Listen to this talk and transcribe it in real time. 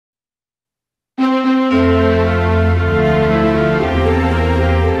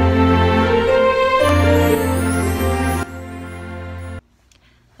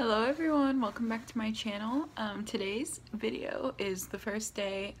back to my channel. Today's video is the first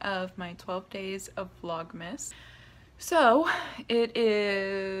day of my 12 days of Vlogmas. So it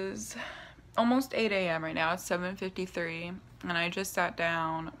is almost 8 a.m. right now. It's 7:53 and I just sat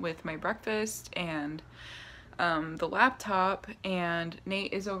down with my breakfast and the laptop, and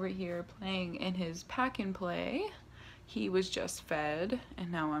Nate is over here playing in his pack and play. He was just fed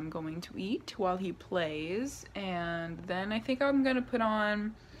and now I'm going to eat while he plays, and then I think I'm gonna put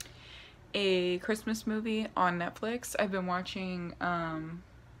on a Christmas movie on Netflix. I've been watching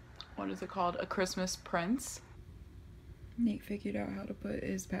what is it called? A Christmas Prince. Nate figured out how to put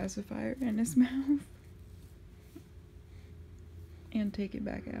his pacifier in his mouth and take it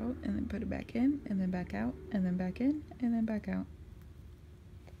back out and then put it back in and then back out and then back in and then back out.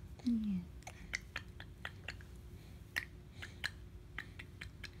 Yeah.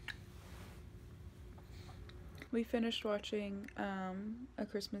 We finished watching A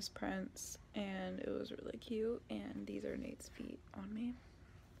Christmas Prince and it was really cute, and these are Nate's feet on me.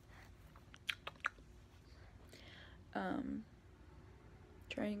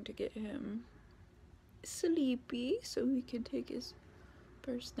 Trying to get him sleepy so he can take his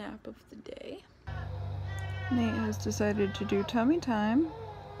first nap of the day. Nate has decided to do tummy time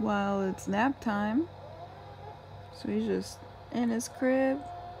while it's nap time. So he's just in his crib,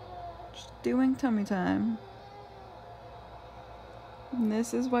 just doing tummy time. And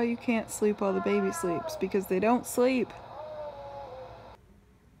this is why you can't sleep while the baby sleeps, because they don't sleep.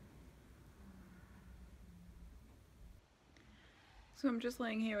 So I'm just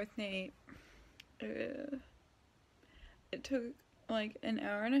laying here with Nate. It took like an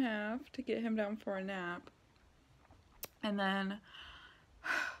hour and a half to get him down for a nap. And then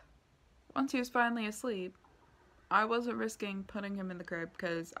once he was finally asleep, I wasn't risking putting him in the crib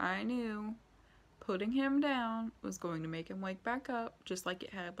because I knew putting him down was going to make him wake back up, just like it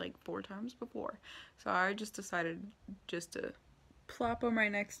had like 4 times before. So I just decided just to plop him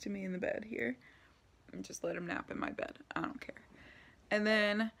right next to me in the bed here and just let him nap in my bed. I don't care. And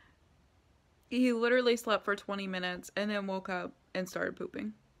then he literally slept for 20 minutes and then woke up and started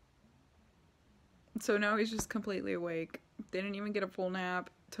pooping. So now he's just completely awake. Didn't even get a full nap.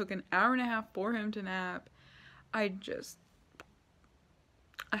 Took an hour and a half for him to nap. I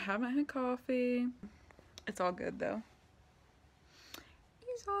haven't had coffee. It's all good though.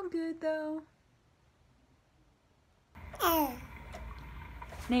 It's all good though.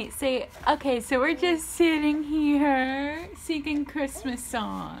 Nate, say, okay, so we're just sitting here singing Christmas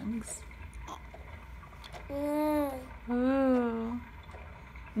songs. Ooh.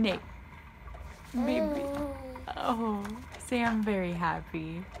 Nate. Baby. Oh, say I'm very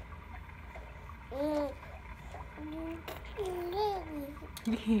happy. Yeah.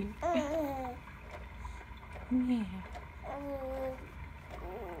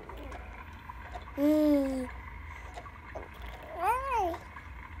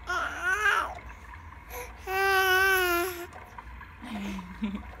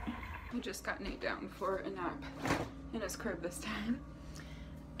 We just got Nate down for a nap in his crib this time,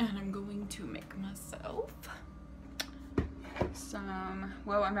 and I'm going to make myself some,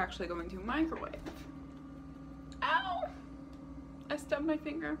 well, I'm actually going to microwave. Ow! I stubbed my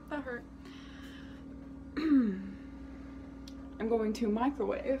finger. That hurt. I'm going to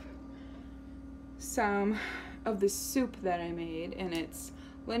microwave some of the soup that I made, and it's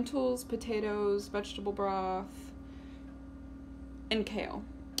lentils, potatoes, vegetable broth, and kale.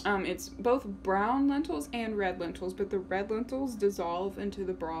 It's both brown lentils and red lentils, but the red lentils dissolve into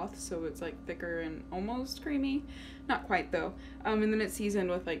the broth, so it's like thicker and almost creamy. Not quite though. And then it's seasoned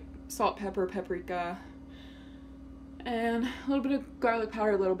with like salt, pepper, paprika, and a little bit of garlic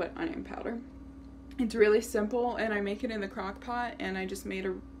powder, a little bit of onion powder. It's really simple, and I make it in the crock pot, and I just made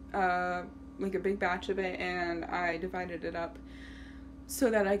like a big batch of it, and I divided it up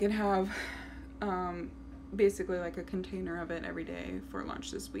so that I could have basically like a container of it every day for lunch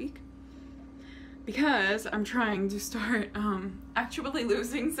this week, because I'm trying to start actually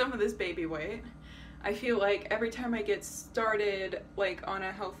losing some of this baby weight. I feel like every time I get started like on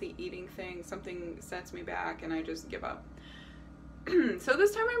a healthy eating thing, something sets me back and I just give up. So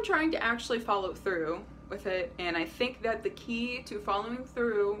this time I'm trying to actually follow through with it, and I think that the key to following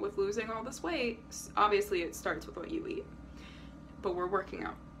through with losing all this weight, obviously it starts with what you eat, but we're working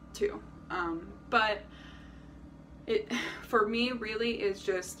out too. But it, for me, really is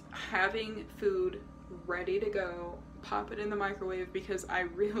just having food ready to go, pop it in the microwave, because I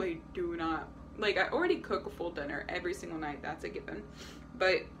really do not, like, I already cook a full dinner every single night, that's a given,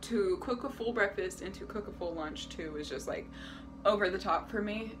 but to cook a full breakfast and to cook a full lunch too is just like over the top for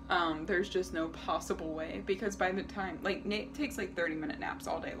me. There's just no possible way, because by the time, like, Nate takes like 30-minute naps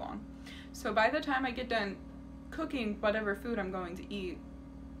all day long. So by the time I get done cooking whatever food I'm going to eat,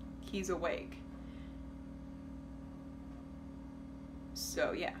 he's awake.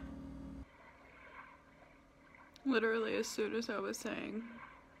 So yeah. Literally as soon as I was saying,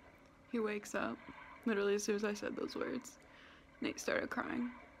 he wakes up. Literally as soon as I said those words, Nate started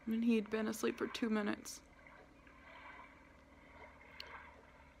crying. And he'd been asleep for 2 minutes.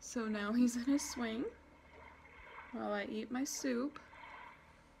 So now he's in his swing while I eat my soup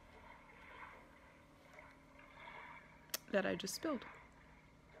that I just spilled.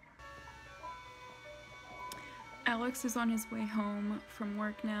 Alex is on his way home from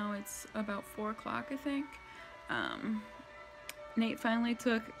work now. It's about 4 o'clock, I think. Nate finally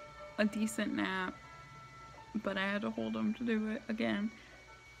took a decent nap, but I had to hold him to do it again.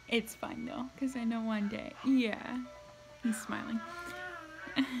 It's fine though, because I know one day, yeah, he's smiling.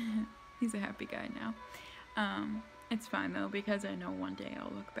 He's a happy guy now. It's fine though, because I know one day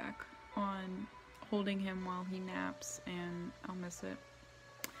I'll look back on holding him while he naps and I'll miss it.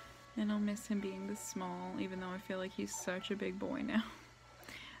 And I'll miss him being this small, even though I feel like he's such a big boy now.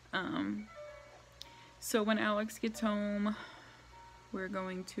 So when Alex gets home, we're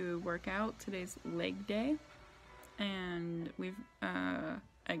going to work out. Today's leg day, and we've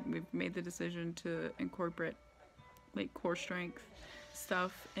made the decision to incorporate like core strength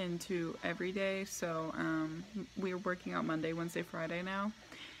stuff into every day. So we're working out Monday, Wednesday, Friday now,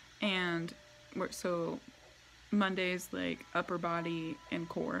 and so Monday's like upper body and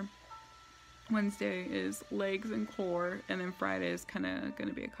core. Wednesday is legs and core, and then Friday is kind of going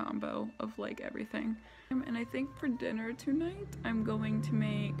to be a combo of like everything. And I think for dinner tonight, I'm going to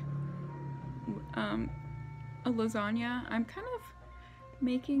make a lasagna. I'm kind of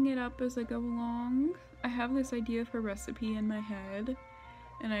making it up as I go along. I have this idea for recipe in my head,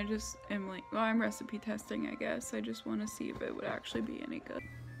 and I just am like, well, I'm recipe testing, I guess. I just want to see if it would actually be any good.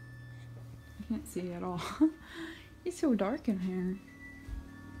 I can't see at all. It's so dark in here.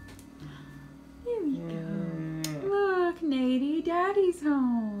 There we go. Look, Nady, Daddy's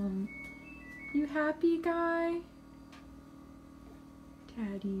home. You happy, guy?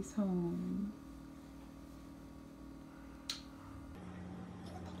 Daddy's home.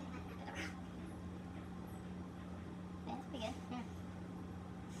 That's pretty good. Yeah.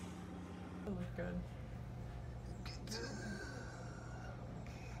 That look good.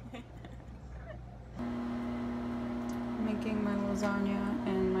 Making my lasagna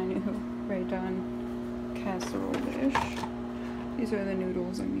and my new right done casserole dish. These are the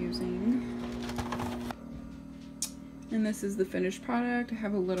noodles I'm using. And this is the finished product. I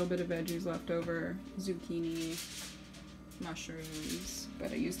have a little bit of veggies left over, zucchini, mushrooms,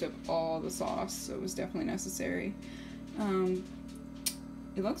 but I used up all the sauce, so it was definitely necessary.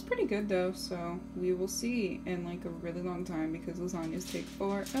 It looks pretty good though, so we will see in like a really long time because lasagnas take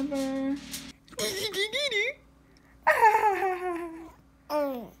forever.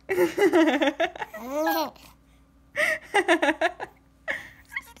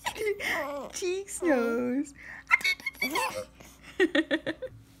 Cheeks nose.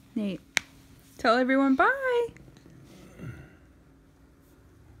 Nate, tell everyone bye.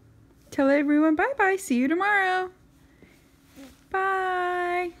 Tell everyone bye-bye. See you tomorrow.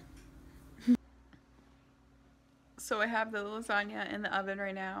 Bye. So I have the lasagna in the oven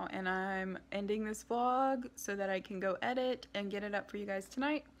right now, and I'm ending this vlog so that I can go edit and get it up for you guys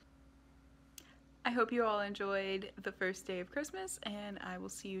tonight. I hope you all enjoyed the first day of Christmas, and I will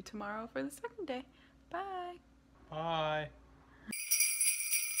see you tomorrow for the second day. Bye. Bye.